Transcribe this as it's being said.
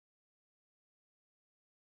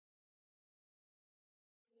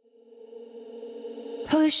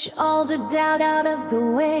Push all the doubt out of the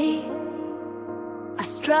way. I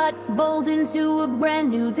strut bold into a brand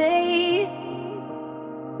new day,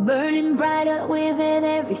 burning brighter with it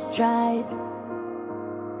every stride,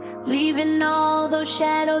 leaving all those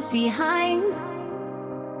shadows behind.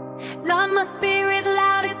 Got my spirit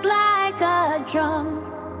loud, it's like a drum.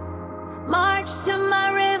 March to my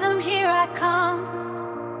rhythm, here I come.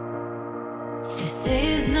 This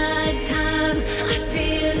is my time, I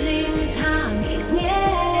feel in time is near.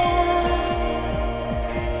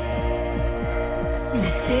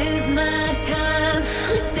 This is my time,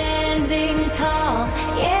 I'm standing tall,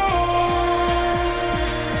 yeah.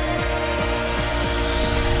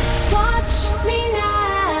 Watch me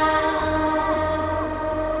now,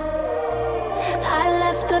 I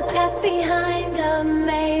left the past behind,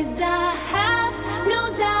 amazed I have no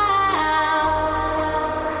doubt.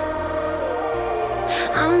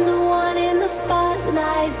 I'm the one in the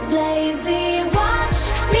spotlights blazing. Watch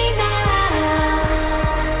me now.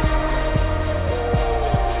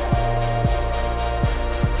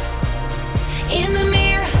 In the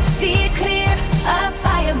mirror, see it clear, a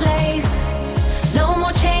fire blaze. No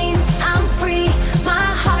more chains, I'm free, my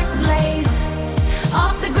heart's ablaze.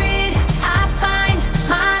 Off the grid, I find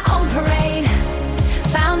my own parade.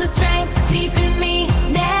 Found the strength deep in me,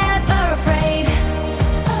 never afraid.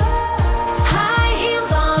 High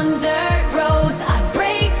heels on dirt roads, I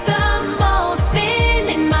break the mold,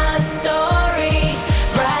 spinning my story,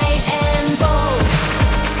 bright and bold.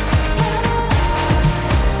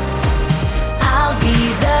 I'll be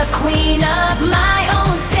the queen of my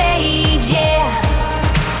own stage, yeah.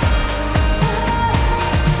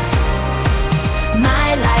 My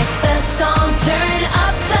life's the song, turn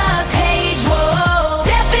up the page, whoa.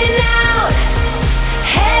 Stepping out,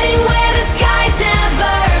 heading where the sky's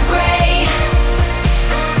never gray.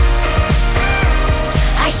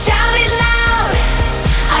 I shout it loud,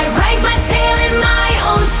 I write my tale in my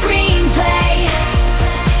own screenplay.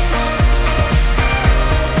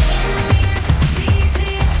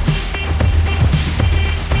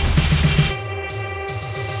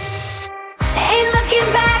 Ain't looking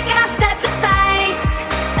back, I set the sights.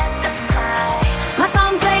 My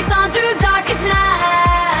song plays on through darkest nights.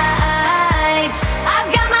 I've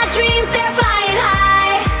got my dreams, they're flying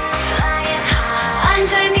high,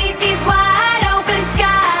 underneath these wide open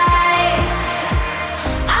skies.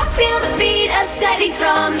 I feel the beat, a steady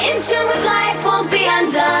thrum, in tune with life, won't be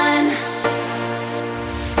undone.